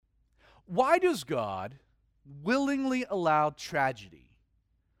Why does God willingly allow tragedy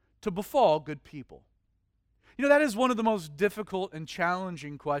to befall good people? That is one of the most difficult and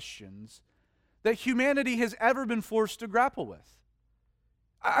challenging questions that humanity has ever been forced to grapple with.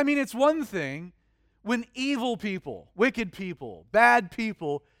 I mean, it's one thing when evil people, wicked people, bad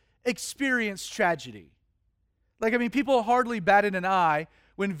people experience tragedy. People hardly batted an eye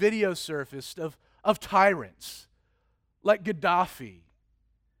when video surfaced of tyrants like Gaddafi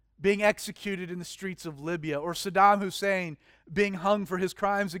being executed in the streets of Libya, or Saddam Hussein being hung for his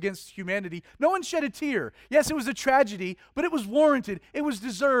crimes against humanity. No one shed a tear. Yes, it was a tragedy, but it was warranted. It was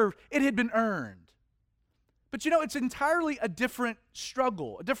deserved. It had been earned. But it's entirely a different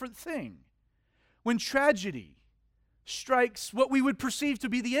struggle, a different thing. When tragedy strikes what we would perceive to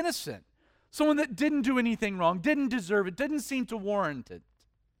be the innocent, someone that didn't do anything wrong, didn't deserve it, didn't seem to warrant it.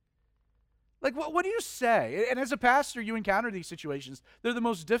 What do you say? And as a pastor, you encounter these situations. They're the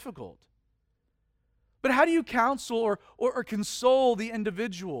most difficult. But how do you counsel or console the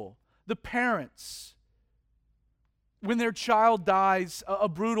individual, the parents, when their child dies a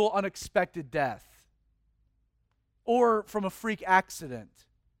brutal, unexpected death? Or from a freak accident?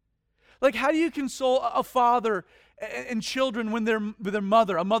 How do you console a father and children when their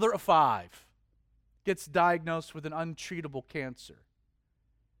mother, a mother of 5, gets diagnosed with an untreatable cancer?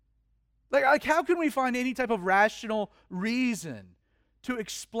 How can we find any type of rational reason to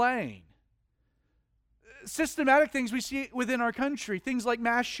explain systematic things we see within our country, things like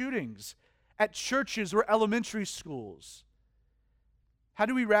mass shootings at churches or elementary schools? How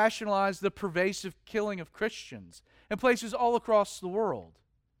do we rationalize the pervasive killing of Christians in places all across the world?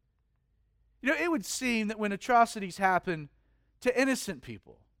 It would seem that when atrocities happen to innocent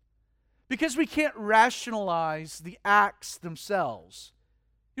people, because we can't rationalize the acts themselves,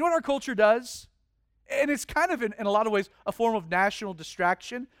 you know what our culture does? And it's kind of, in a lot of ways, a form of national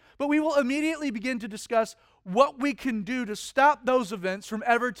distraction. But we will immediately begin to discuss what we can do to stop those events from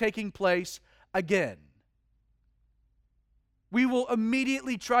ever taking place again. We will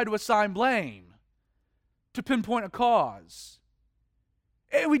immediately try to assign blame, to pinpoint a cause.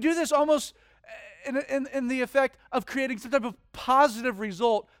 And we do this almost in the effect of creating some type of positive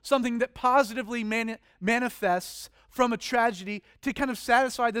result, something that positively manifests from a tragedy to kind of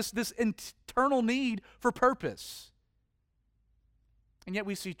satisfy this internal need for purpose. And yet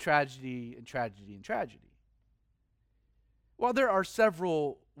we see tragedy and tragedy and tragedy. Well, there are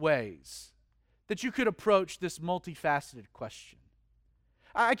several ways that you could approach this multifaceted question.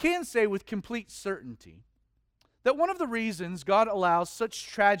 I can say with complete certainty that one of the reasons God allows such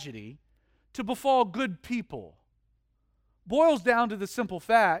tragedy to befall good people boils down to the simple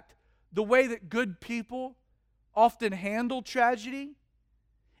fact the way that good people often handle tragedy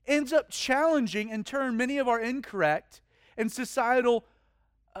ends up challenging, in turn, many of our incorrect and societal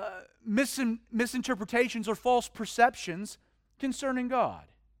misinterpretations or false perceptions concerning God.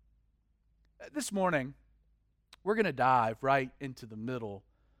 This morning, we're going to dive right into the middle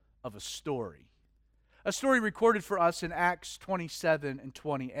of a story recorded for us in Acts 27 and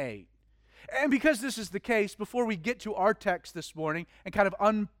 28. And because this is the case, before we get to our text this morning and kind of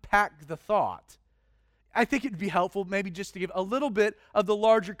unpack the thought, I think it'd be helpful maybe just to give a little bit of the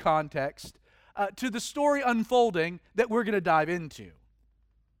larger context to the story unfolding that we're going to dive into.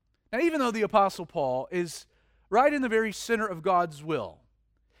 Now, even though the Apostle Paul is right in the very center of God's will,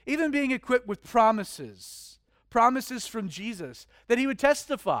 even being equipped with promises from Jesus that he would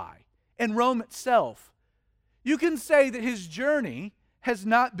testify in Rome itself, you can say that his journey has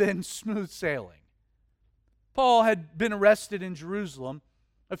not been smooth sailing. Paul had been arrested in Jerusalem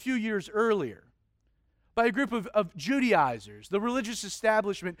a few years earlier by a group of Judaizers, the religious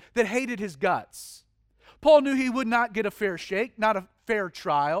establishment that hated his guts. Paul knew he would not get a fair shake, not a fair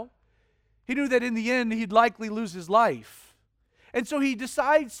trial. He knew that in the end he'd likely lose his life. And so he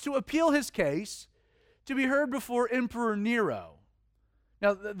decides to appeal his case to be heard before Emperor Nero.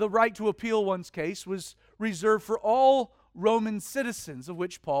 Now, the right to appeal one's case was reserved for all Roman citizens, of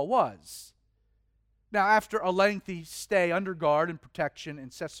which Paul was. Now, after a lengthy stay under guard and protection in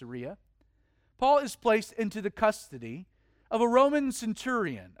Caesarea, Paul is placed into the custody of a Roman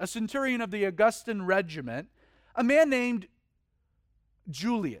centurion, a centurion of the Augustan regiment, a man named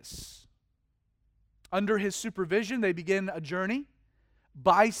Julius. Under his supervision, they begin a journey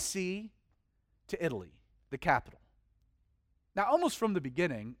by sea to Italy, the capital. Now, almost from the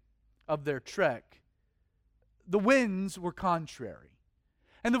beginning of their trek, the winds were contrary,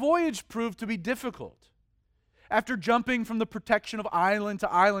 and the voyage proved to be difficult. After jumping from the protection of island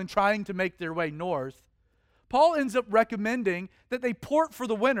to island, trying to make their way north, Paul ends up recommending that they port for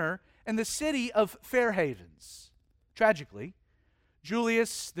the winter in the city of Fair Havens. Tragically,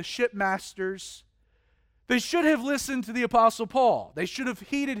 Julius, the shipmasters, they should have listened to the Apostle Paul. They should have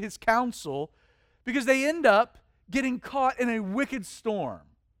heeded his counsel, because they end up getting caught in a wicked storm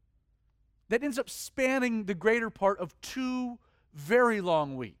that ends up spanning the greater part of 2 very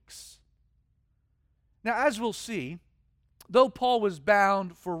long weeks. Now, as we'll see, though Paul was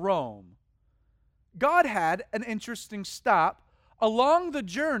bound for Rome, God had an interesting stop along the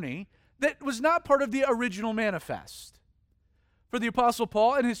journey that was not part of the original manifest. For the Apostle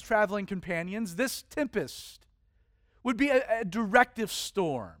Paul and his traveling companions, this tempest would be a directive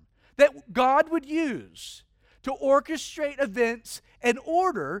storm that God would use to orchestrate events in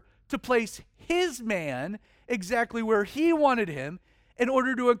order to place his man exactly where he wanted him in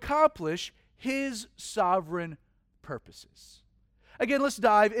order to accomplish his sovereign purposes. Again, let's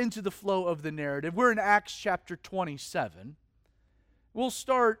dive into the flow of the narrative. We're in Acts chapter 27. We'll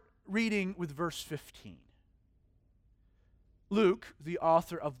start reading with verse 15. Luke, the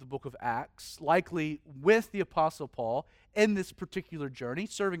author of the book of Acts, likely with the Apostle Paul in this particular journey,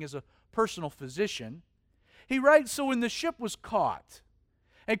 serving as a personal physician, he writes, "So when the ship was caught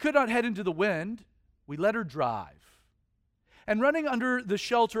and could not head into the wind, we let her drive. And running under the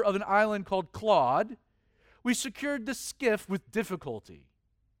shelter of an island called Claude, we secured the skiff with difficulty.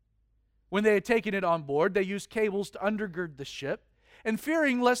 When they had taken it on board, they used cables to undergird the ship, and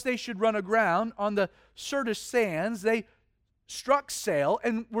fearing lest they should run aground on the Syrtis sands, they struck sail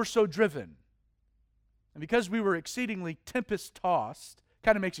and were so driven. And because we were exceedingly tempest-tossed,"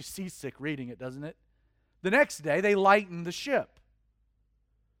 kind of makes you seasick reading it, doesn't it? "The next day they lightened the ship.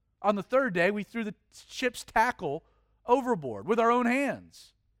 On the 3rd day we threw the ship's tackle overboard with our own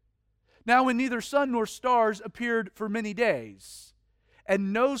hands. Now when neither sun nor stars appeared for many days,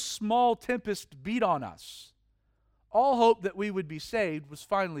 and no small tempest beat on us, all hope that we would be saved was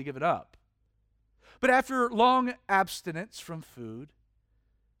finally given up. But after long abstinence from food,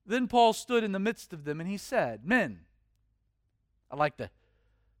 then Paul stood in the midst of them and he said, 'Men,'" I like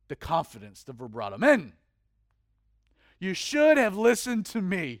the confidence, the vibrato, "'Men, you should have listened to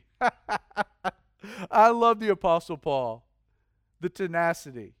me.'" I love the Apostle Paul, the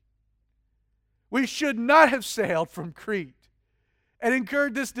tenacity. "We should not have sailed from Crete and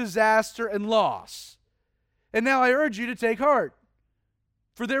incurred this disaster and loss. And now I urge you to take heart,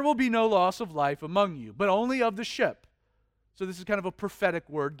 for there will be no loss of life among you, but only of the ship." So this is kind of a prophetic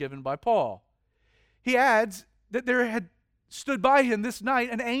word given by Paul. He adds that there had stood by him this night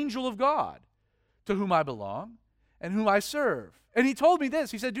an angel of God, to whom I belong and whom I serve. And he told me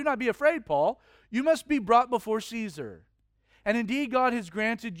this. He said, "Do not be afraid, Paul. You must be brought before Caesar. And indeed God has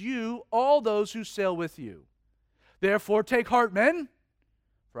granted you all those who sail with you. Therefore take heart, men,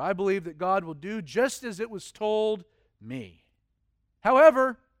 for I believe that God will do just as it was told me.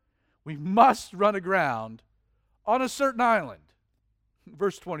 However, we must run aground on a certain island."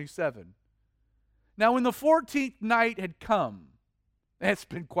 Verse 27. "Now when the 14th night had come," it's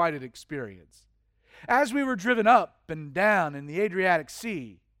been quite an experience, "as we were driven up and down in the Adriatic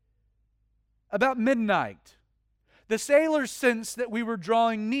Sea, about midnight, the sailors sensed that we were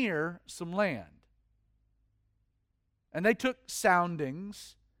drawing near some land. And they took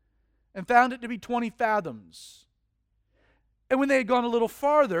soundings and found it to be 20 fathoms. And when they had gone a little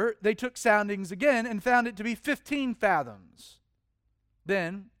farther, they took soundings again and found it to be 15 fathoms.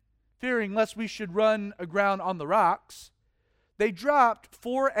 Then, fearing lest we should run aground on the rocks, they dropped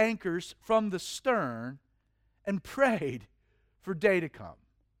 4 anchors from the stern and prayed for day to come."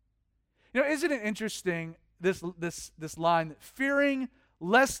 You know, isn't it interesting, this line, that fearing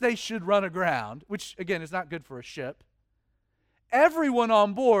lest they should run aground, which again is not good for a ship, everyone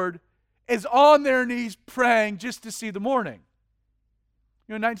on board is on their knees praying just to see the morning.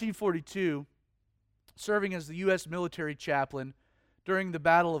 You know, in 1942, serving as the U.S. military chaplain during the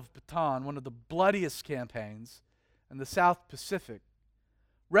Battle of Bataan, one of the bloodiest campaigns in the South Pacific,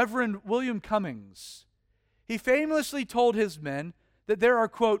 Reverend William Cummings, he famously told his men that there are,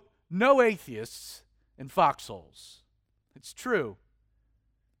 quote, "no atheists in foxholes." It's true.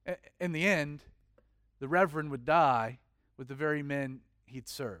 In the end, the Reverend would die with the very men he'd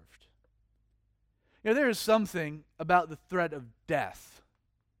served. You know, there is something about the threat of death,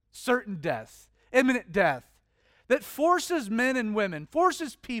 certain death, imminent death, that forces men and women,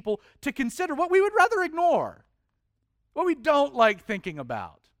 forces people to consider what we would rather ignore, what we don't like thinking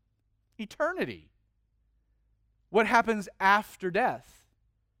about: eternity. What happens after death?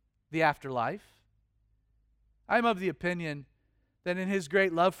 The afterlife. I'm of the opinion that in His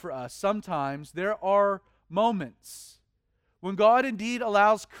great love for us, sometimes there are moments when God indeed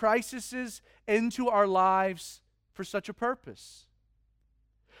allows crises into our lives for such a purpose.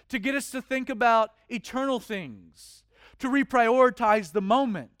 To get us to think about eternal things, to reprioritize the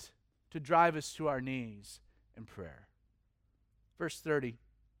moment, to drive us to our knees in prayer. Verse 30.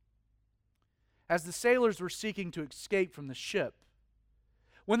 As the sailors were seeking to escape from the ship,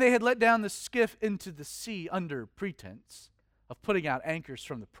 when they had let down the skiff into the sea under pretense of putting out anchors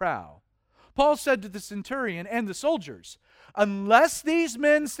from the prow, Paul said to the centurion and the soldiers, "Unless these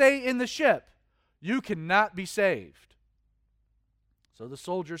men stay in the ship, you cannot be saved." So the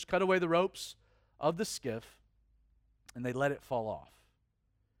soldiers cut away the ropes of the skiff, and they let it fall off.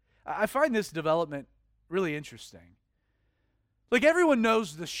 I find this development really interesting. Like, everyone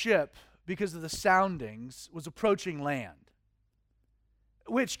knows the ship, because of the soundings, was approaching land,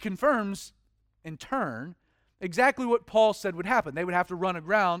 which confirms, in turn, exactly what Paul said would happen. They would have to run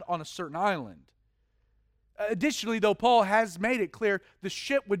aground on a certain island. Additionally, though, Paul has made it clear the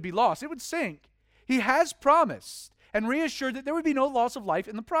ship would be lost. It would sink. He has promised and reassured that there would be no loss of life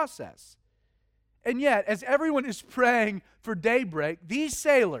in the process. And yet, as everyone is praying for daybreak, these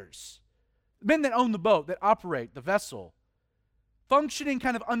sailors, men that own the boat, that operate the vessel, functioning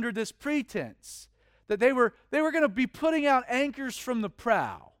kind of under this pretense that they were going to be putting out anchors from the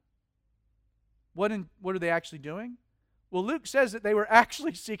prow. What are they actually doing? Well, Luke says that they were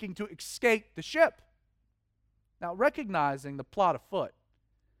actually seeking to escape the ship. Now, recognizing the plot afoot,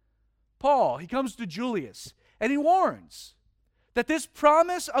 Paul, he comes to Julius, and he warns that this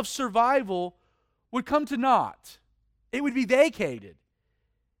promise of survival would come to naught. It would be vacated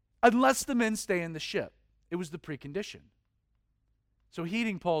unless the men stay in the ship. It was the precondition. So,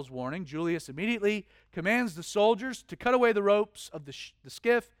 heeding Paul's warning, Julius immediately commands the soldiers to cut away the ropes of the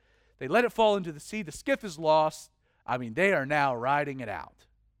skiff. They let it fall into the sea. The skiff is lost. They are now riding it out.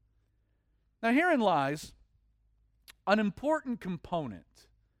 Now, herein lies an important component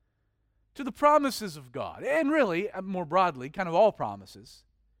to the promises of God, and really, more broadly, kind of all promises,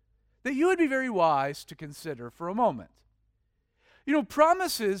 that you would be very wise to consider for a moment.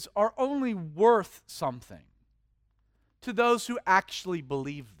 Promises are only worth something to those who actually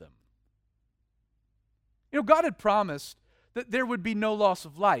believe them. God had promised that there would be no loss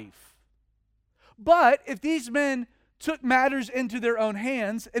of life. But if these men took matters into their own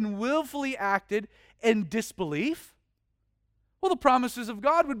hands and willfully acted in disbelief, well, the promises of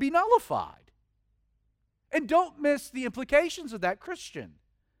God would be nullified. And don't miss the implications of that, Christian.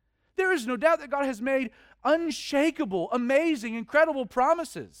 There is no doubt that God has made unshakable, amazing, incredible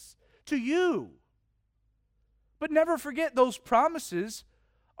promises to you. But never forget, those promises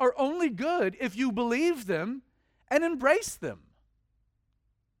are only good if you believe them and embrace them.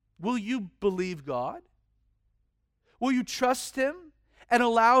 Will you believe God? Will you trust Him and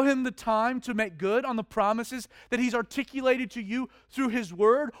allow Him the time to make good on the promises that He's articulated to you through His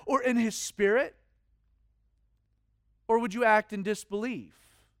Word or in His Spirit? Or would you act in disbelief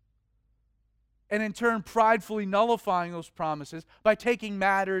and in turn pridefully nullifying those promises by taking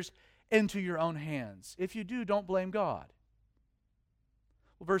matters into your own hands? If you do, don't blame God.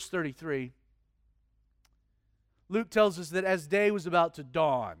 Well, verse 33, Luke tells us that as day was about to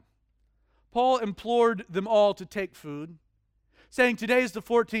dawn, Paul implored them all to take food, saying, "Today is the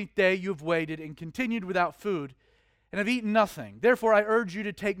 14th day you have waited and continued without food, and have eaten nothing. Therefore I urge you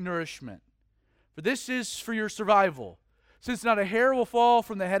to take nourishment, for this is for your survival, since not a hair will fall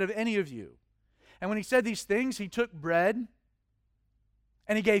from the head of any of you." And when he said these things, he took bread,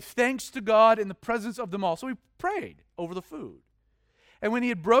 and he gave thanks to God in the presence of them all. So he prayed over the food. And when he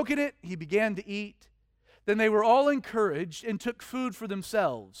had broken it, he began to eat. Then they were all encouraged and took food for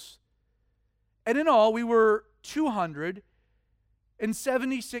themselves. And in all, we were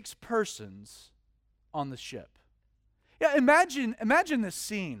 276 persons on the ship. Yeah, imagine this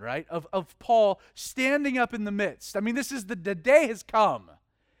scene, right, of Paul standing up in the midst. This is the day has come.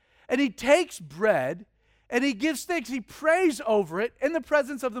 And he takes bread, and he gives thanks. He prays over it in the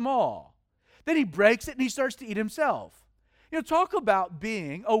presence of them all. Then he breaks it, and he starts to eat himself. Talk about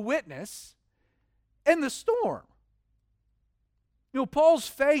being a witness in the storm. Paul's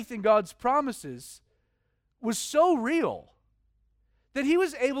faith in God's promises was so real that he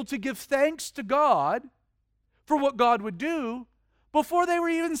was able to give thanks to God for what God would do before they were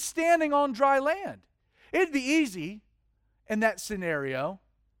even standing on dry land. It'd be easy in that scenario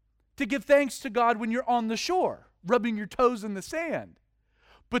to give thanks to God when you're on the shore, rubbing your toes in the sand.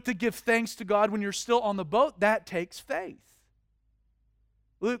 But to give thanks to God when you're still on the boat, that takes faith.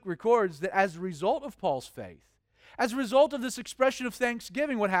 Luke records that as a result of Paul's faith, as a result of this expression of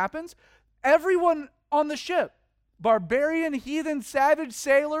thanksgiving, what happens? Everyone on the ship, barbarian, heathen, savage,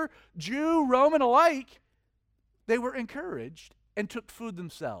 sailor, Jew, Roman alike, they were encouraged and took food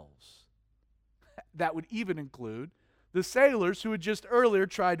themselves. That would even include the sailors who had just earlier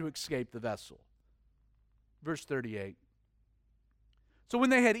tried to escape the vessel. Verse 38, So when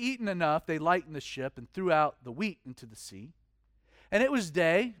they had eaten enough, they lightened the ship and threw out the wheat into the sea. And it was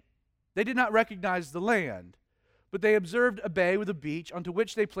day. They did not recognize the land, but they observed a bay with a beach onto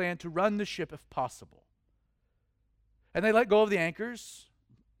which they planned to run the ship if possible. And they let go of the anchors,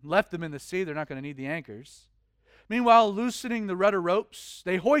 left them in the sea. They're not going to need the anchors. Meanwhile, loosening the rudder ropes,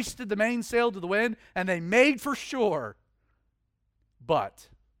 they hoisted the mainsail to the wind, and they made for shore. But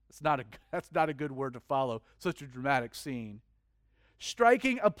that's not a good word to follow such a dramatic scene.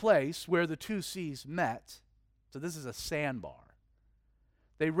 Striking a place where the two seas met, so this is a sandbar,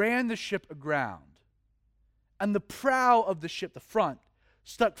 they ran the ship aground, and the prow of the ship, the front,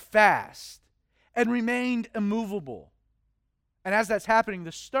 stuck fast and remained immovable. And as that's happening,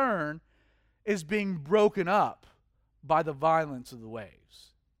 the stern is being broken up by the violence of the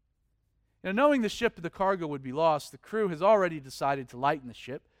waves. Knowing the ship and the cargo would be lost, the crew has already decided to lighten the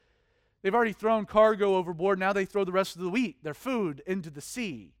ship. They've already thrown cargo overboard. Now they throw the rest of the wheat, their food, into the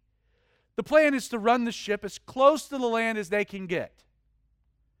sea. The plan is to run the ship as close to the land as they can get.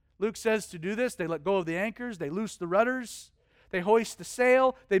 Luke says to do this, they let go of the anchors, they loose the rudders, they hoist the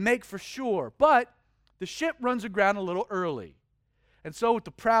sail, they make for shore. But the ship runs aground a little early. And so with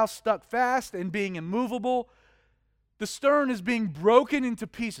the prow stuck fast and being immovable, the stern is being broken into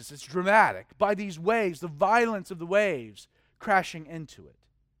pieces. It's dramatic by these waves, the violence of the waves crashing into it.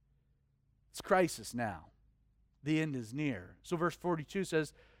 It's crisis now. The end is near. So verse 42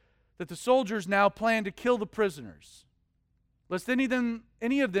 says that the soldiers now plan to kill the prisoners, lest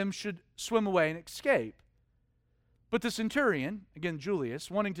any of them should swim away and escape. But the centurion, again Julius,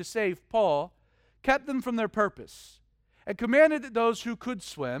 wanting to save Paul, kept them from their purpose and commanded that those who could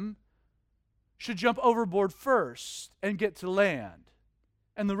swim should jump overboard first and get to land,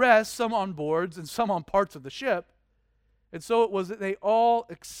 and the rest, some on boards and some on parts of the ship. And so it was that they all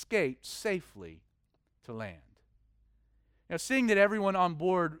escaped safely to land. Now, seeing that everyone on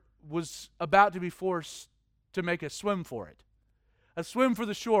board was about to be forced to make a swim for it, a swim for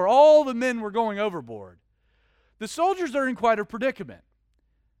the shore, all the men were going overboard. The soldiers are in quite a predicament.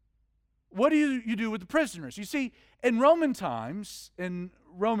 What do you do with the prisoners? You see, in Roman times, in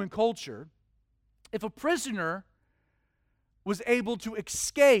Roman culture, if a prisoner was able to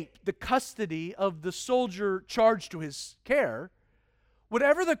escape the custody of the soldier charged to his care,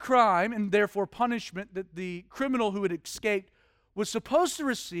 whatever the crime and therefore punishment that the criminal who had escaped was supposed to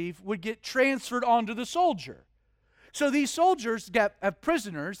receive would get transferred onto the soldier. So these soldiers have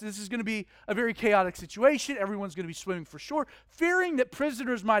prisoners. This is going to be a very chaotic situation. Everyone's going to be swimming for shore, fearing that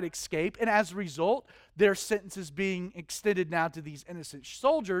prisoners might escape, and as a result, their sentences being extended now to these innocent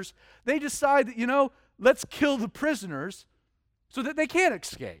soldiers, they decide that, let's kill the prisoners so that they can't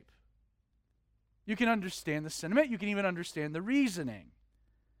escape. You can understand the sentiment. You can even understand the reasoning.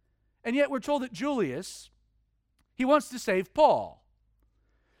 And yet we're told that Julius, he wants to save Paul.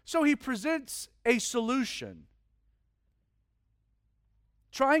 So he presents a solution,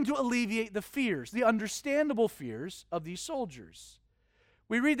 trying to alleviate the fears, the understandable fears of these soldiers.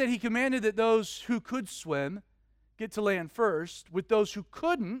 We read that he commanded that those who could swim get to land first, with those who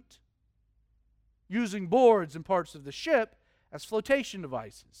couldn't, using boards and parts of the ship as flotation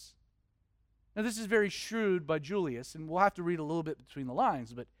devices. Now, this is very shrewd by Julius, and we'll have to read a little bit between the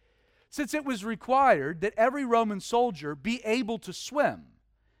lines, but since it was required that every Roman soldier be able to swim,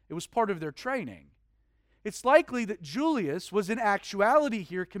 it was part of their training, it's likely that Julius was in actuality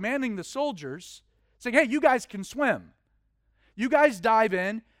here commanding the soldiers, saying, hey, you guys can swim. You guys dive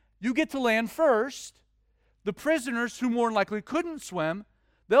in. You get to land first. The prisoners who more than likely couldn't swim,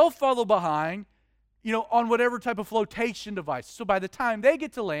 they'll follow behind, on whatever type of flotation device. So by the time they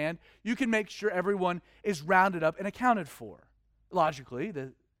get to land, you can make sure everyone is rounded up and accounted for. Logically, this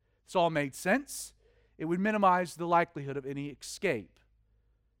all made sense. It would minimize the likelihood of any escape.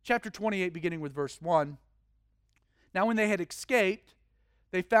 Chapter 28, beginning with verse 1. Now when they had escaped,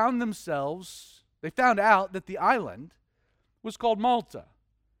 they found out that the island was called Malta.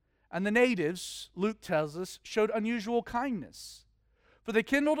 And the natives, Luke tells us, showed unusual kindness. For they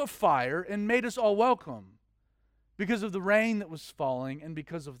kindled a fire and made us all welcome because of the rain that was falling and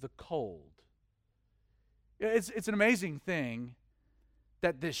because of the cold. It's an amazing thing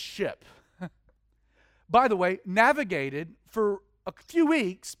that this ship, by the way, navigated for a few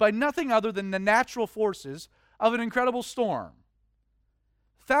weeks by nothing other than the natural forces of an incredible storm,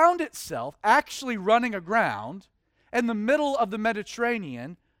 found itself actually running aground in the middle of the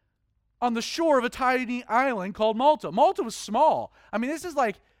Mediterranean on the shore of a tiny island called Malta. Malta was small. I mean, this is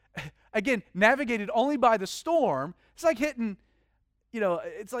like, again, navigated only by the storm. It's like hitting,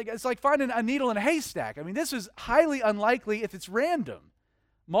 it's like finding a needle in a haystack. I mean, this is highly unlikely if it's random.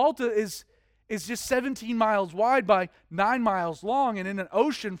 Malta is is just 17 miles wide by 9 miles long, and in an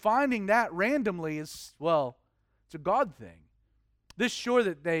ocean, finding that randomly is, well, it's a God thing. This shore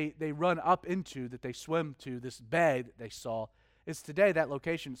that they run up into, that they swim to, this bay that they saw, is today that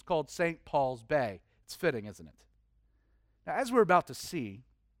location. It's called St. Paul's Bay. It's fitting, isn't it? Now, as we're about to see,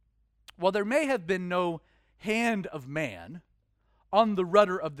 while there may have been no hand of man on the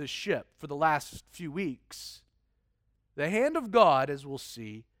rudder of the ship for the last few weeks, the hand of God, as we'll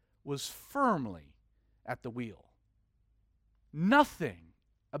see, was firmly at the wheel. Nothing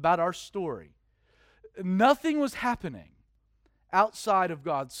about our story, nothing was happening outside of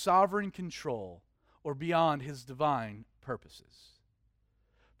God's sovereign control or beyond His divine purposes.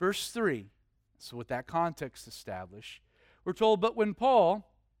 Verse 3, so with that context established, we're told, but when Paul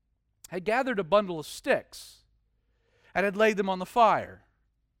had gathered a bundle of sticks and had laid them on the fire,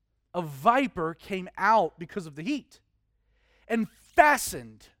 a viper came out because of the heat and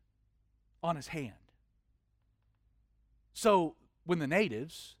fastened on his hand. So when the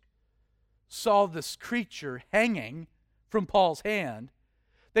natives saw this creature hanging from Paul's hand,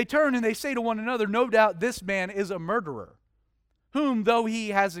 they turn and they say to one another, no doubt this man is a murderer, whom though he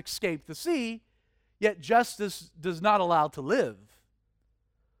has escaped the sea, yet justice does not allow to live.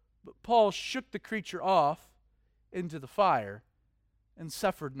 But Paul shook the creature off into the fire and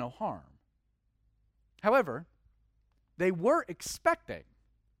suffered no harm. However, they were expecting,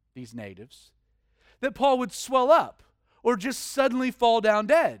 these natives, that Paul would swell up or just suddenly fall down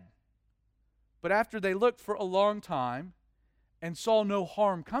dead. But after they looked for a long time and saw no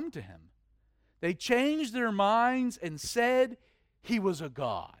harm come to him, they changed their minds and said he was a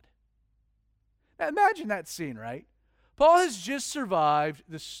god. Now imagine that scene, right? Paul has just survived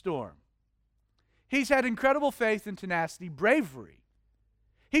the storm. He's had incredible faith and tenacity, bravery.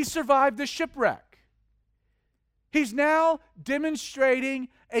 He's survived the shipwreck. He's now demonstrating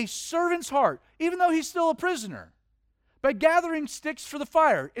a servant's heart, even though he's still a prisoner, by gathering sticks for the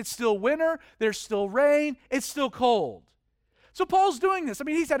fire. It's still winter, there's still rain, it's still cold. So Paul's doing this. I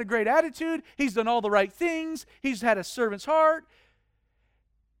mean, he's had a great attitude, he's done all the right things, he's had a servant's heart.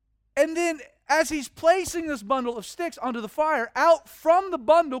 And then as he's placing this bundle of sticks onto the fire, out from the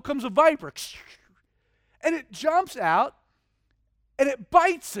bundle comes a viper. And it jumps out, and it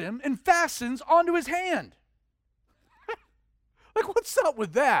bites him and fastens onto his hand. Like, what's up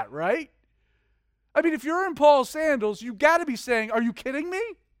with that, right? I mean, if you're in Paul's sandals, you've got to be saying, are you kidding me?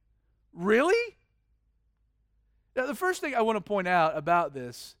 Really? Now, the first thing I want to point out about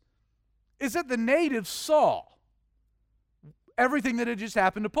this is that the natives saw everything that had just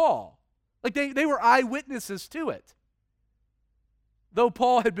happened to Paul. Like, they were eyewitnesses to it. Though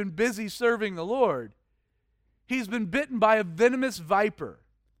Paul had been busy serving the Lord, he's been bitten by a venomous viper.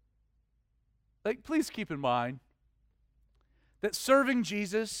 Like, please keep in mind that serving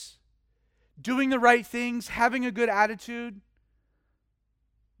Jesus, doing the right things, having a good attitude,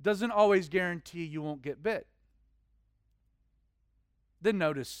 doesn't always guarantee you won't get bit. Then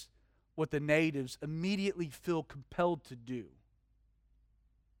notice what the natives immediately feel compelled to do.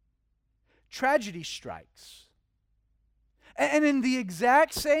 Tragedy strikes. And in the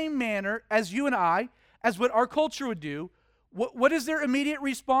exact same manner as you and I, as what our culture would do, what is their immediate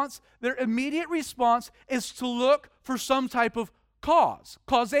response? Their immediate response is to look for some type of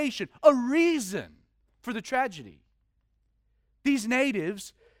causation, a reason for the tragedy. These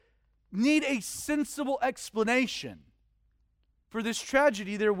natives need a sensible explanation for this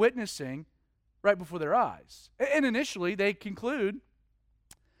tragedy they're witnessing right before their eyes. And initially, they conclude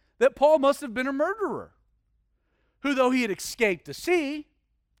that Paul must have been a murderer, who, though he had escaped the sea,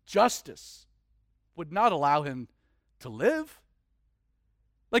 justice would not allow him to live.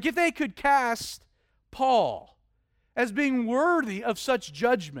 Like, if they could cast Paul as being worthy of such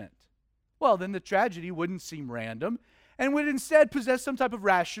judgment, well, then the tragedy wouldn't seem random and would instead possess some type of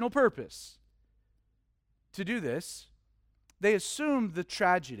rational purpose. To do this, they assumed the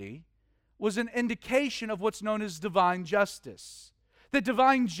tragedy was an indication of what's known as divine justice. That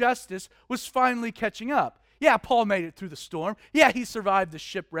divine justice was finally catching up. Yeah, Paul made it through the storm. Yeah, he survived the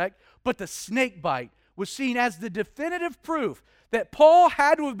shipwreck. But the snake bite was seen as the definitive proof that Paul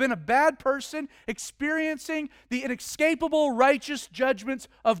had to have been a bad person experiencing the inescapable righteous judgments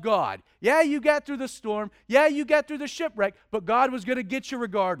of God. Yeah, you got through the storm. Yeah, you got through the shipwreck. But God was going to get you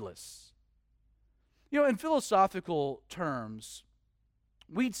regardless. You know, in philosophical terms,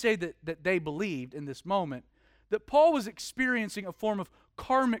 we'd say that they believed in this moment that Paul was experiencing a form of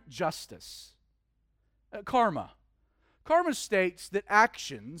karmic justice. Karma. Karma states that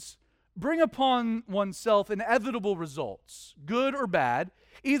actions bring upon oneself inevitable results, good or bad,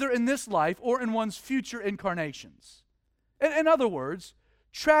 either in this life or in one's future incarnations. In other words,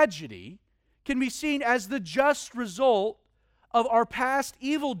 tragedy can be seen as the just result of our past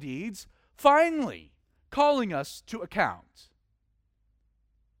evil deeds finally calling us to account.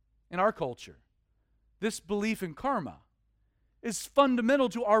 In our culture, this belief in karma is fundamental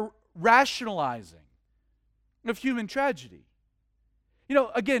to our rationalizing of human tragedy.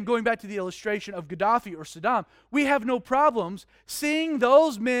 Again, going back to the illustration of Gaddafi or Saddam, we have no problems seeing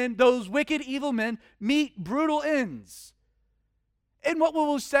those men, those wicked, evil men, meet brutal ends. And what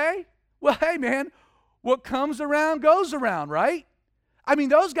will we say? Well, hey, man, what comes around goes around, right? I mean,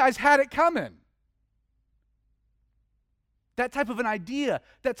 those guys had it coming. That type of an idea,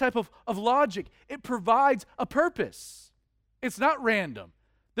 that type of logic, it provides a purpose. It's not random.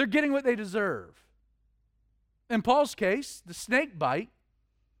 They're getting what they deserve. In Paul's case, the snake bite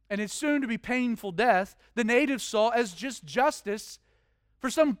and its soon-to-be painful death, the natives saw as just justice for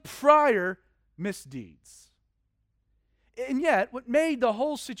some prior misdeeds. And yet, what made the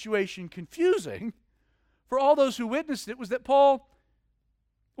whole situation confusing for all those who witnessed it was that Paul,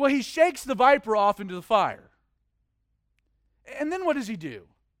 he shakes the viper off into the fire. And then what does he do?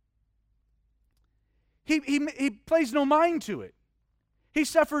 He plays no mind to it. He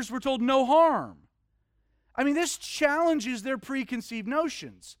suffers, we're told, no harm. I mean, this challenges their preconceived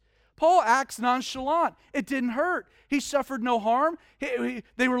notions. Paul acts nonchalant. It didn't hurt. He suffered no harm.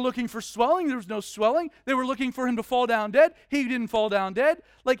 They were looking for swelling. There was no swelling. They were looking for him to fall down dead. He didn't fall down dead.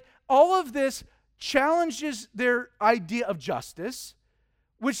 All of this challenges their idea of justice,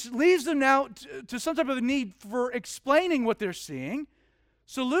 which leaves them now to some type of a need for explaining what they're seeing.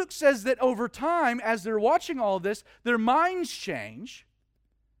 So Luke says that over time, as they're watching all of this, their minds change.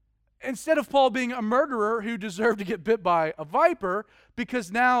 Instead of Paul being a murderer who deserved to get bit by a viper,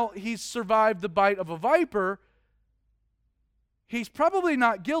 because now he's survived the bite of a viper, he's probably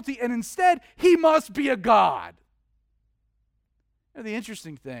not guilty, and instead, he must be a god. The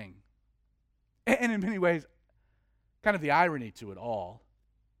interesting thing, and in many ways, kind of the irony to it all,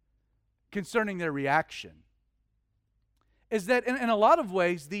 concerning their reaction, is that in a lot of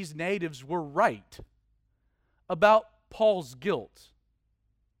ways, these natives were right about Paul's guilt.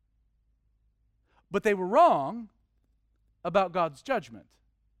 But they were wrong about God's judgment.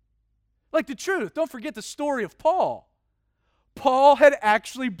 The truth, don't forget the story of Paul. Paul had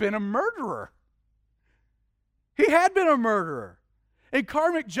actually been a murderer. He had been a murderer. And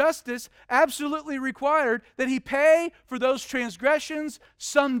karmic justice absolutely required that he pay for those transgressions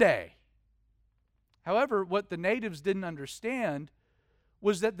someday. However, what the natives didn't understand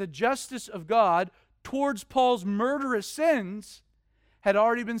was that the justice of God towards Paul's murderous sins had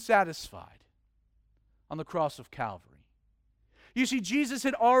already been satisfied on the cross of Calvary. You see, Jesus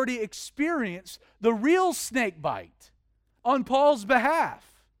had already experienced the real snake bite on Paul's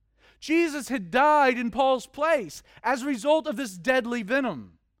behalf. Jesus had died in Paul's place as a result of this deadly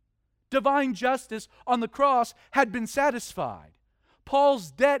venom. Divine justice on the cross had been satisfied. Paul's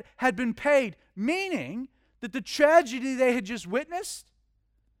debt had been paid, meaning that the tragedy they had just witnessed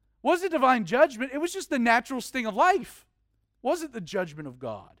wasn't divine judgment. It was just the natural sting of life. It wasn't the judgment of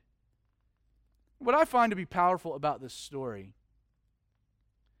God. What I find to be powerful about this story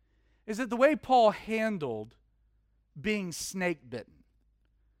is that the way Paul handled being snake bitten,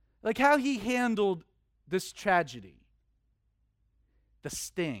 how he handled this tragedy, the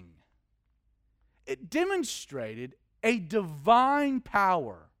sting, it demonstrated a divine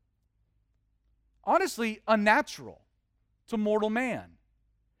power, honestly unnatural to mortal man.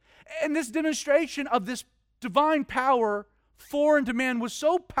 And this demonstration of this divine power foreign to man was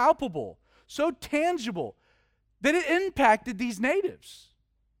so palpable, so tangible, that it impacted these natives.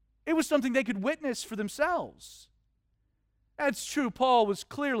 It was something they could witness for themselves. It's true, Paul was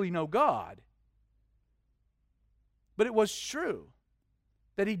clearly no god. But it was true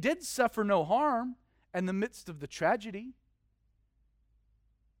that he did suffer no harm in the midst of the tragedy.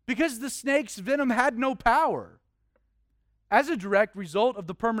 Because the snake's venom had no power. As a direct result of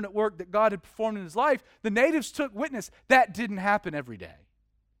the permanent work that God had performed in his life, the natives took witness. That didn't happen every day.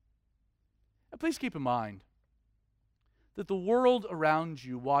 And please keep in mind that the world around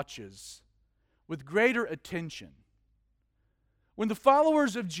you watches with greater attention when the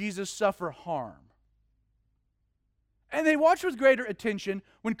followers of Jesus suffer harm. And they watch with greater attention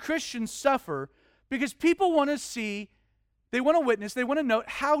when Christians suffer because people want to see, they want to witness, they want to note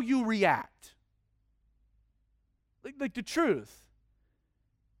how you react. Like the truth.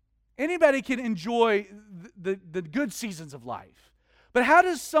 Anybody can enjoy the good seasons of life. But how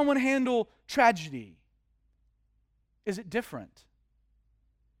does someone handle tragedy? Is it different?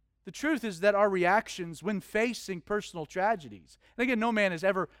 The truth is that our reactions when facing personal tragedies, and again, no man is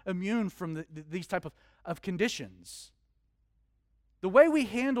ever immune from these type of conditions. The way we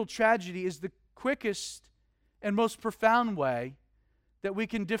handle tragedy is the quickest and most profound way that we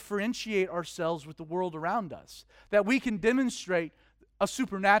can differentiate ourselves with the world around us, that we can demonstrate a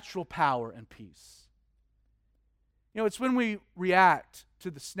supernatural power and peace. It's when we react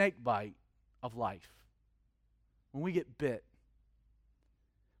to the snake bite of life, when we get bit,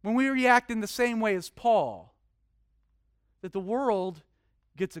 when we react in the same way as Paul, that the world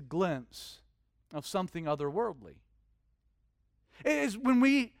gets a glimpse of something otherworldly. It is when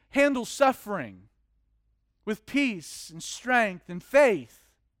we handle suffering with peace and strength and faith.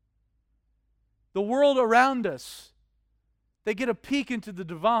 The world around us, they get a peek into the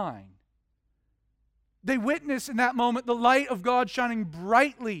divine. They witness in that moment the light of God shining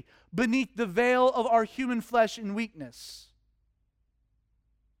brightly beneath the veil of our human flesh and weakness.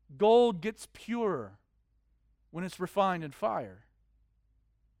 Gold gets purer when it's refined in fire.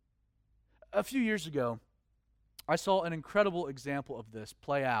 A few years ago, I saw an incredible example of this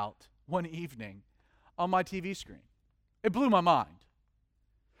play out one evening on my TV screen. It blew my mind.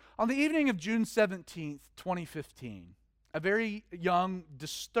 On the evening of June 17th, 2015, a very young,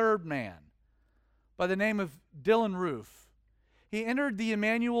 disturbed man by the name of Dylan Roof, he entered the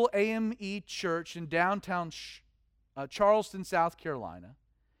Emmanuel AME Church in downtown Charleston, South Carolina,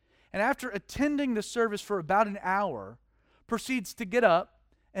 and after attending the service for about an hour, proceeds to get up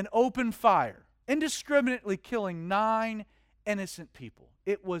and open fire, indiscriminately killing 9 innocent people.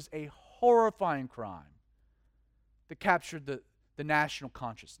 It was a horrifying crime that captured the national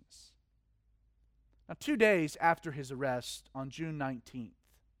consciousness. Now, 2 days after his arrest on June 19th,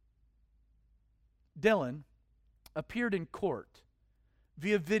 Dylan appeared in court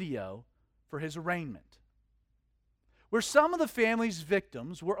via video for his arraignment, where some of the family's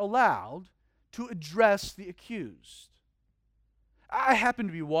victims were allowed to address the accused. I happened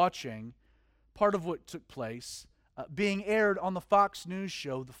to be watching part of what took place being aired on the Fox News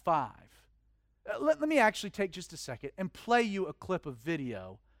show, The Five. Let me actually take just a second and play you a clip of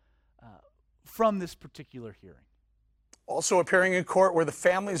video from this particular hearing. Also appearing in court were the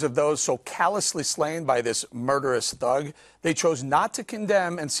families of those so callously slain by this murderous thug. They chose not to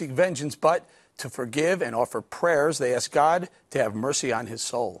condemn and seek vengeance, but to forgive and offer prayers. They asked God to have mercy on his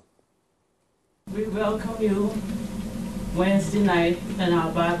soul. We welcome you Wednesday night in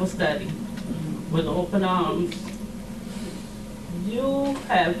our Bible study with open arms. You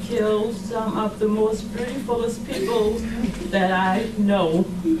have killed some of the most beautifulest people that I know.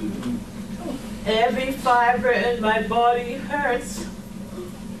 Every fiber in my body hurts,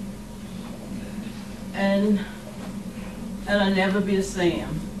 and I'll never be the same.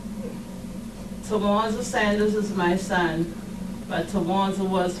 Tawanza Sanders is my son, but Tawanza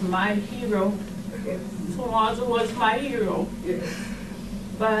was my hero. Tawanza was my hero.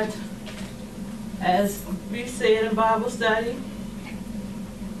 But as we say in Bible study,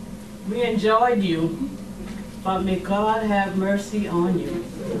 we enjoyed you, but may God have mercy on you.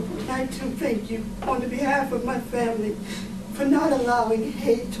 I'd like to thank you on the behalf of my family for not allowing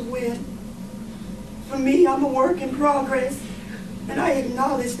hate to win. For me, I'm a work in progress, and I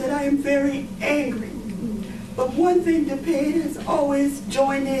acknowledge that I am very angry. But one thing DePayne has always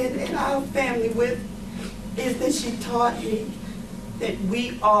joined in our family with is that she taught me that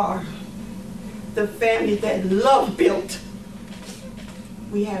we are the family that love built.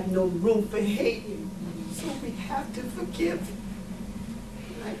 We have no room for hate, so we have to forgive.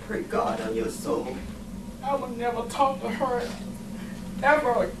 I pray God on your soul. I would never talk to her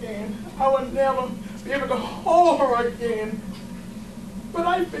ever again. I would never be able to hold her again. But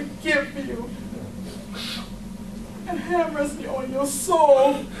I forgive you. And have mercy on your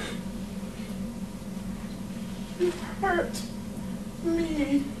soul. You hurt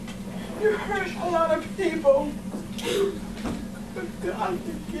me. You hurt a lot of people. But God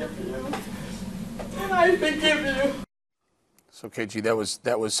forgive you. And I forgive you. So KG,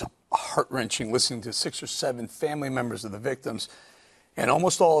 that was heart-wrenching, listening to 6 or 7 family members of the victims, and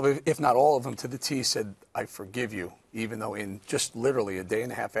almost all of it, if not all of them, to the T said, "I forgive you," even though in just literally a day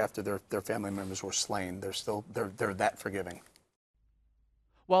and a half after their family members were slain, they're that forgiving.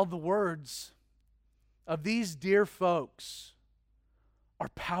 While the words of these dear folks are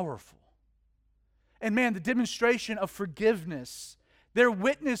powerful, and man, the demonstration of forgiveness, their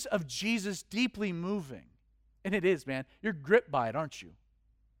witness of Jesus deeply moving. And it is, man. You're gripped by it, aren't you?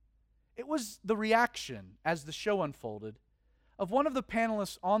 It was the reaction as the show unfolded of one of the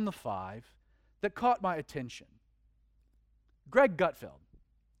panelists on The Five that caught my attention. Greg Gutfeld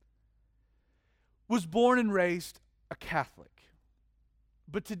was born and raised a Catholic.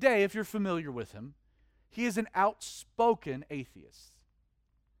 But today, if you're familiar with him, he is an outspoken atheist.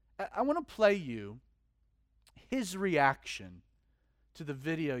 I want to play you his reaction to the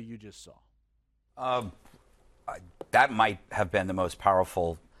video you just saw? That might have been the most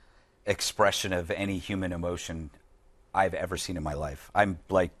powerful expression of any human emotion I've ever seen in my life. I'm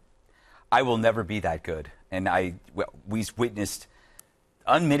like, I will never be that good. And we witnessed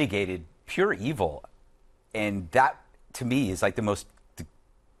unmitigated, pure evil. And that, to me, is like the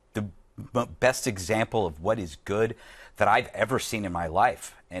best example of what is good that I've ever seen in my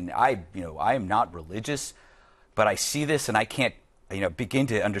life. And I am not religious, but I see this and I can't, begin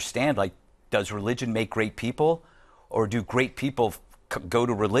to understand, like, does religion make great people, or do great people go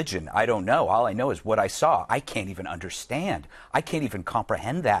to religion? I don't know. All I know is what I saw. I can't even understand. I can't even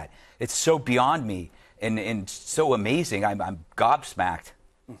comprehend that. It's so beyond me and so amazing. I'm gobsmacked.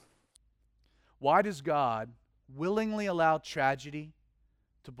 Why does God willingly allow tragedy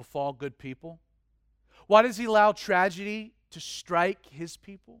to befall good people? Why does he allow tragedy to strike his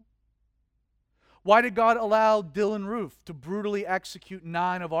people? Why did God allow Dylan Roof to brutally execute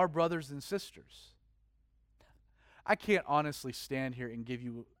 9 of our brothers and sisters? I can't honestly stand here and give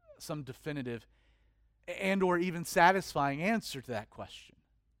you some definitive and or even satisfying answer to that question.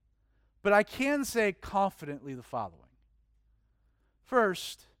 But I can say confidently the following.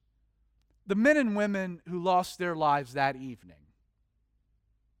 First, the men and women who lost their lives that evening,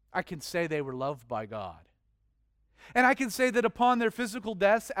 I can say they were loved by God. And I can say that upon their physical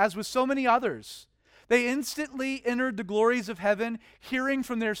deaths, as with so many others, they instantly entered the glories of heaven, hearing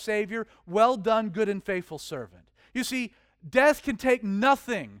from their Savior, "Well done, good and faithful servant." You see, death can take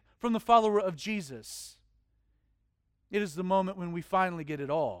nothing from the follower of Jesus. It is the moment when we finally get it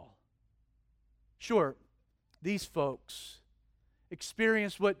all. Sure, these folks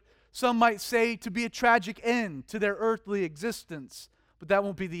experienced what some might say to be a tragic end to their earthly existence, but that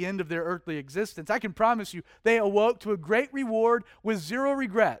won't be the end of their earthly existence. I can promise you, they awoke to a great reward with 0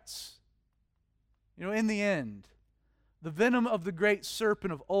 regrets. In the end, the venom of the great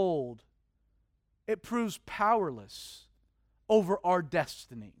serpent of old, it proves powerless over our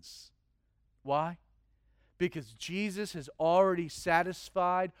destinies. Why? Because Jesus has already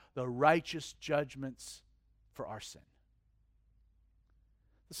satisfied the righteous judgments for our sin.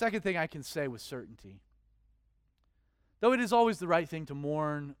 The second thing I can say with certainty, though it is always the right thing to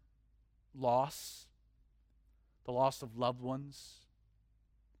mourn loss, the loss of loved ones,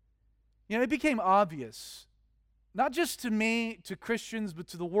 it became obvious, not just to me, to Christians, but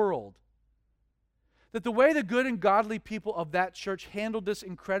to the world, that the way the good and godly people of that church handled this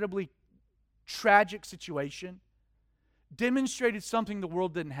incredibly tragic situation demonstrated something the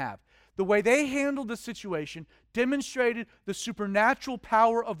world didn't have. The way they handled the situation demonstrated the supernatural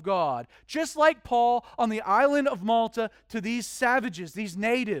power of God. Just like Paul on the island of Malta to these savages, these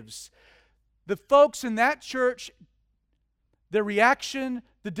natives, the folks in that church, their reaction,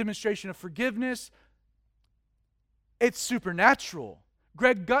 the demonstration of forgiveness, it's supernatural.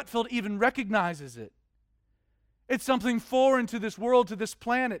 Greg Gutfeld even recognizes it. It's something foreign to this world, to this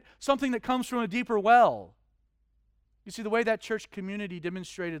planet, something that comes from a deeper well. You see, the way that church community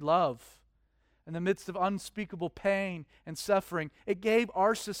demonstrated love in the midst of unspeakable pain and suffering, it gave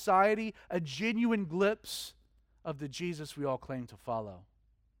our society a genuine glimpse of the Jesus we all claim to follow.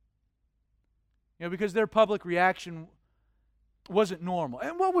 Because their public reaction wasn't normal.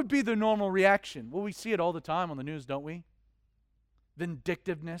 And what would be the normal reaction? Well, we see it all the time on the news, don't we?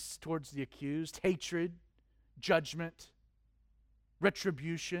 Vindictiveness towards the accused, hatred, judgment,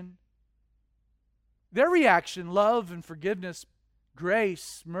 retribution. Their reaction, love and forgiveness,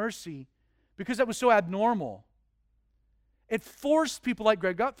 grace, mercy, because that was so abnormal, it forced people like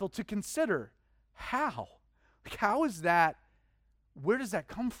Greg Gutfeld to consider how? How is that? Where does that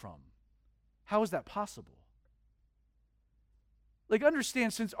come from? How is that possible?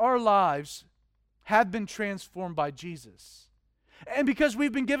 Understand, since our lives have been transformed by Jesus, and because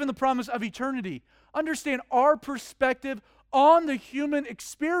we've been given the promise of eternity, understand our perspective on the human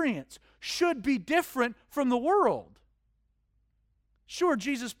experience should be different from the world. Sure,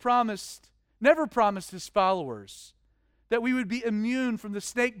 Jesus never promised his followers that we would be immune from the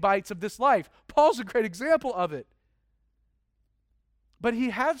snake bites of this life. Paul's a great example of it. But he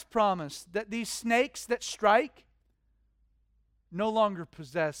has promised that these snakes that strike no longer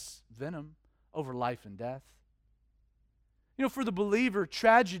possess venom over life and death. For the believer,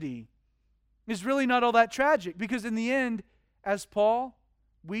 tragedy is really not all that tragic, because in the end, as Paul,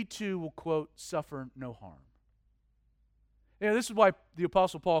 we too will, quote, suffer no harm. This is why the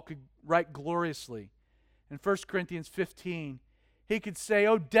Apostle Paul could write gloriously in 1 Corinthians 15. He could say,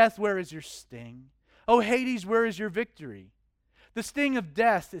 "O death, where is your sting? O Hades, where is your victory? The sting of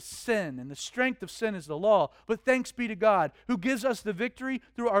death is sin, and the strength of sin is the law. But thanks be to God, who gives us the victory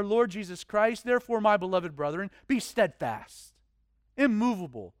through our Lord Jesus Christ. Therefore, my beloved brethren, be steadfast,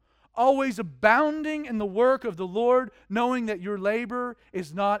 immovable, always abounding in the work of the Lord, knowing that your labor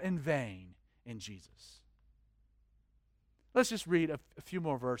is not in vain in Jesus. Let's just read a few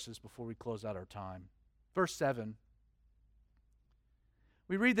more verses before we close out our time. Verse 7.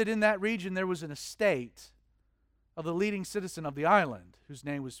 We read that in that region there was an estate of the leading citizen of the island, whose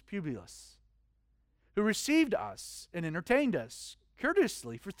name was Publius, who received us and entertained us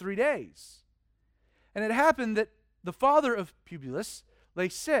courteously for 3 days. And it happened that the father of Publius lay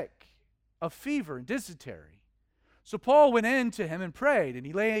sick of fever and dysentery. So Paul went in to him and prayed, and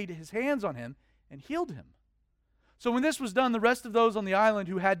he laid his hands on him and healed him. So when this was done, the rest of those on the island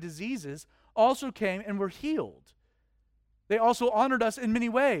who had diseases also came and were healed. They also honored us in many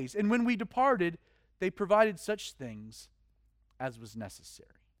ways, and when we departed, they provided such things as was necessary.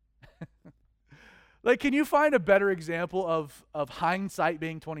 Like, can you find a better example of hindsight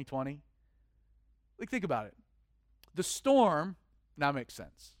being 20/20? Like, think about it. The storm now makes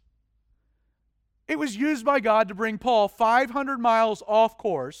sense. It was used by God to bring Paul 500 miles off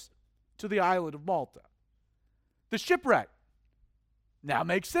course to the island of Malta. The shipwreck now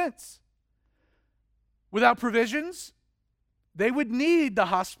makes sense. Without provisions, they would need the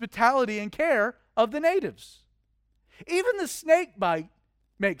hospitality and care of the natives. Even the snake bite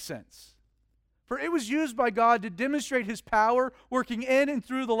makes sense. For it was used by God to demonstrate his power working in and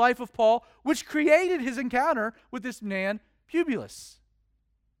through the life of Paul, which created his encounter with this man, Publius.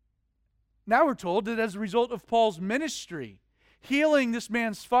 Now we're told that as a result of Paul's ministry, healing this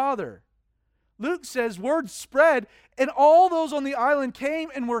man's father, Luke says word spread and all those on the island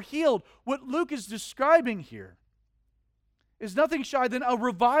came and were healed. What Luke is describing here is nothing shy than a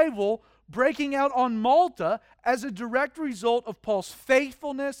revival breaking out on Malta as a direct result of Paul's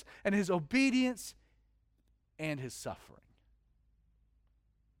faithfulness and his obedience and his suffering.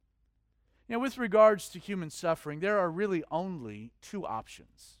 You know, with regards to human suffering, there are really only two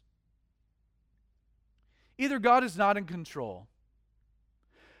options. Either God is not in control,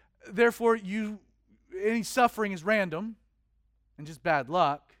 therefore any suffering is random and just bad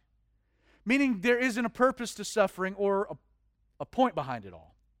luck, meaning there isn't a purpose to suffering or a point behind it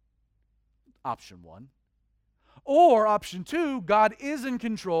all. Option one. Or option two, God is in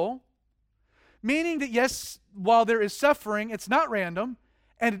control, meaning that yes, while there is suffering, it's not random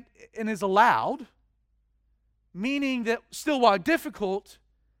and is allowed, meaning that still while difficult,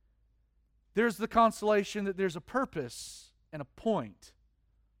 there's the consolation that there's a purpose and a point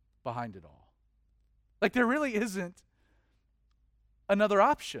behind it all. Like there really isn't another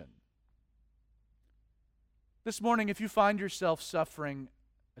option. This morning, if you find yourself suffering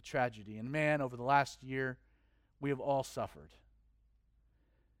a tragedy, and man, over the last year, we have all suffered.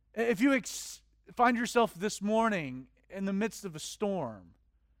 If you find yourself this morning in the midst of a storm,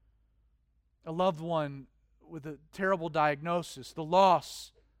 a loved one with a terrible diagnosis, the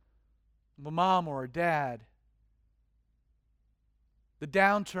loss of a mom or a dad, the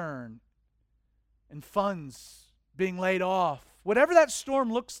downturn in funds being laid off, whatever that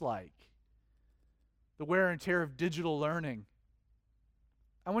storm looks like, the wear and tear of digital learning,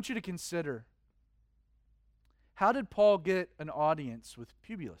 I want you to consider, how did Paul get an audience with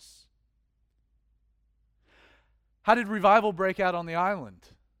Publius? How did revival break out on the island?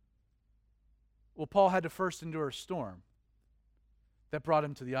 Well, Paul had to first endure a storm that brought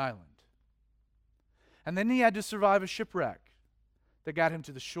him to the island. And then he had to survive a shipwreck that got him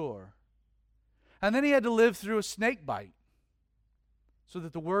to the shore. And then he had to live through a snake bite so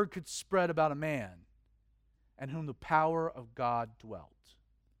that the word could spread about a man in whom the power of God dwelt.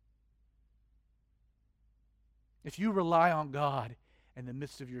 If you rely on God in the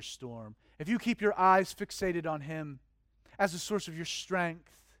midst of your storm, if you keep your eyes fixated on Him as the source of your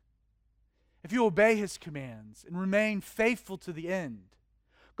strength, if you obey His commands and remain faithful to the end,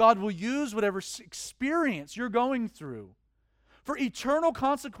 God will use whatever experience you're going through for eternal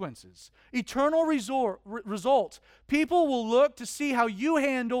consequences, eternal results. People will look to see how you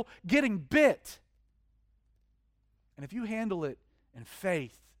handle getting bit. And if you handle it in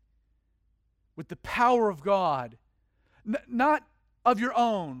faith, with the power of God, not of your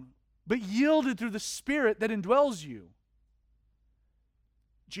own, but yielded through the Spirit that indwells you,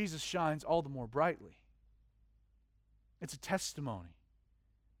 Jesus shines all the more brightly. It's a testimony.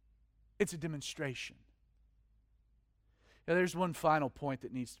 It's a demonstration. Now, there's one final point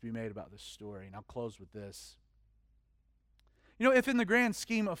that needs to be made about this story, and I'll close with this. You know, if in the grand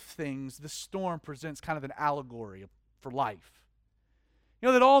scheme of things, the storm presents kind of an allegory for life, you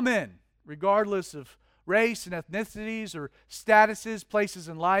know, that all men, regardless of race and ethnicities or statuses, places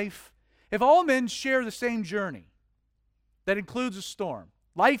in life, if all men share the same journey that includes a storm,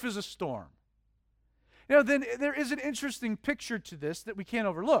 life is a storm. Then there is an interesting picture to this that we can't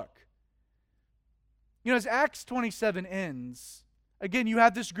overlook. As Acts 27 ends, again, you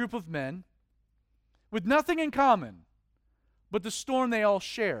have this group of men with nothing in common but the storm they all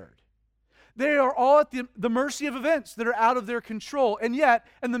shared. They are all at the mercy of events that are out of their control. And yet,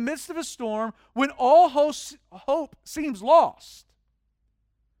 in the midst of a storm, when all hope seems lost,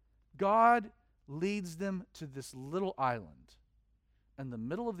 God leads them to this little island in the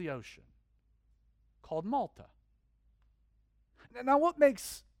middle of the ocean called Malta. Now, what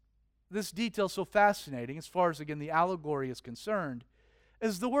makes this detail so fascinating, as far as, again, the allegory is concerned,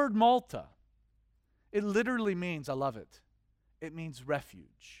 is the word Malta. It literally means, I love it, it means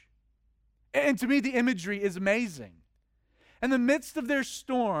refuge. And to me, the imagery is amazing. In the midst of their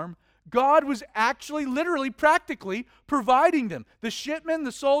storm, God was actually, literally, practically providing them, the shipmen,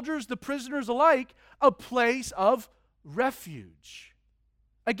 the soldiers, the prisoners alike, a place of refuge.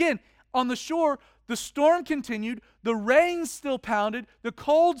 Again, on the shore, the storm continued, the rain still pounded, the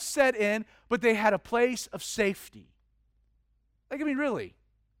cold set in, but they had a place of safety. Really,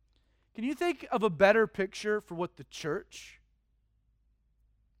 can you think of a better picture for what the church,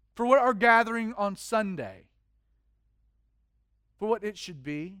 for what our gathering on Sunday, for what it should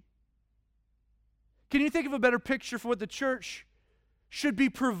be? Can you think of a better picture for what the church should be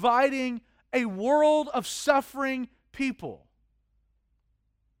providing a world of suffering people,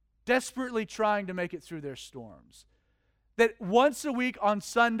 desperately trying to make it through their storms? That once a week on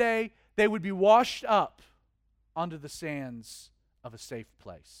Sunday, they would be washed up onto the sands of a safe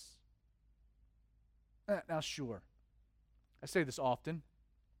place. Now, sure, I say this often.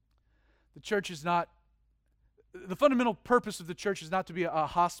 The church is not, the fundamental purpose of the church is not to be a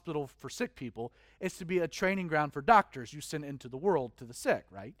hospital for sick people. It's to be a training ground for doctors you send into the world to the sick,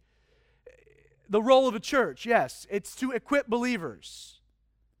 right? The role of a church, yes, it's to equip believers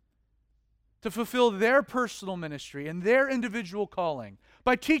to fulfill their personal ministry and their individual calling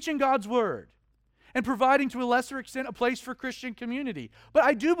by teaching God's word and providing, to a lesser extent, a place for Christian community. But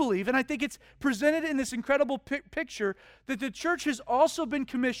I do believe, and I think it's presented in this incredible picture, that the church has also been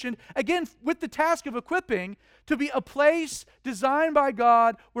commissioned, again, with the task of equipping, to be a place designed by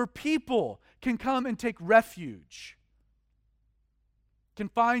God where people can come and take refuge, can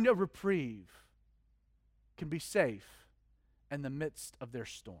find a reprieve, can be safe in the midst of their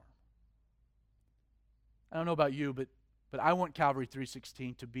storm. I don't know about you, but I want Calvary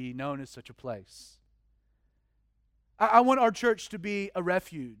 316 to be known as such a place. I want our church to be a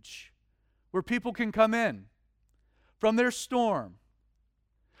refuge where people can come in from their storm.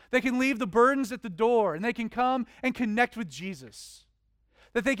 They can leave the burdens at the door and they can come and connect with Jesus.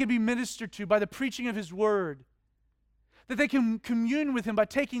 That they can be ministered to by the preaching of His Word. That they can commune with Him by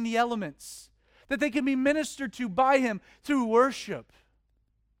taking the elements. That they can be ministered to by Him through worship.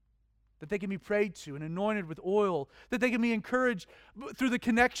 That they can be prayed to and anointed with oil. That they can be encouraged through the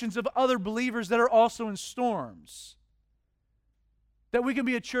connections of other believers that are also in storms. That we can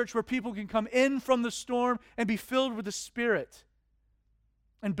be a church where people can come in from the storm and be filled with the Spirit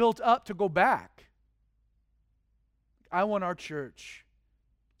and built up to go back. I want our church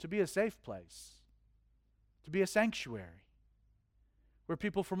to be a safe place, to be a sanctuary, where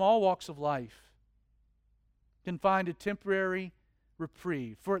people from all walks of life can find a temporary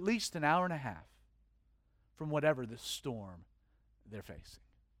reprieve for at least an hour and a half from whatever the storm they're facing.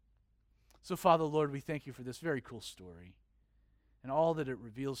 So, Father, Lord, we thank You for this very cool story and all that it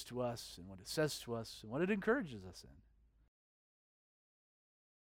reveals to us and what it says to us and what it encourages us in.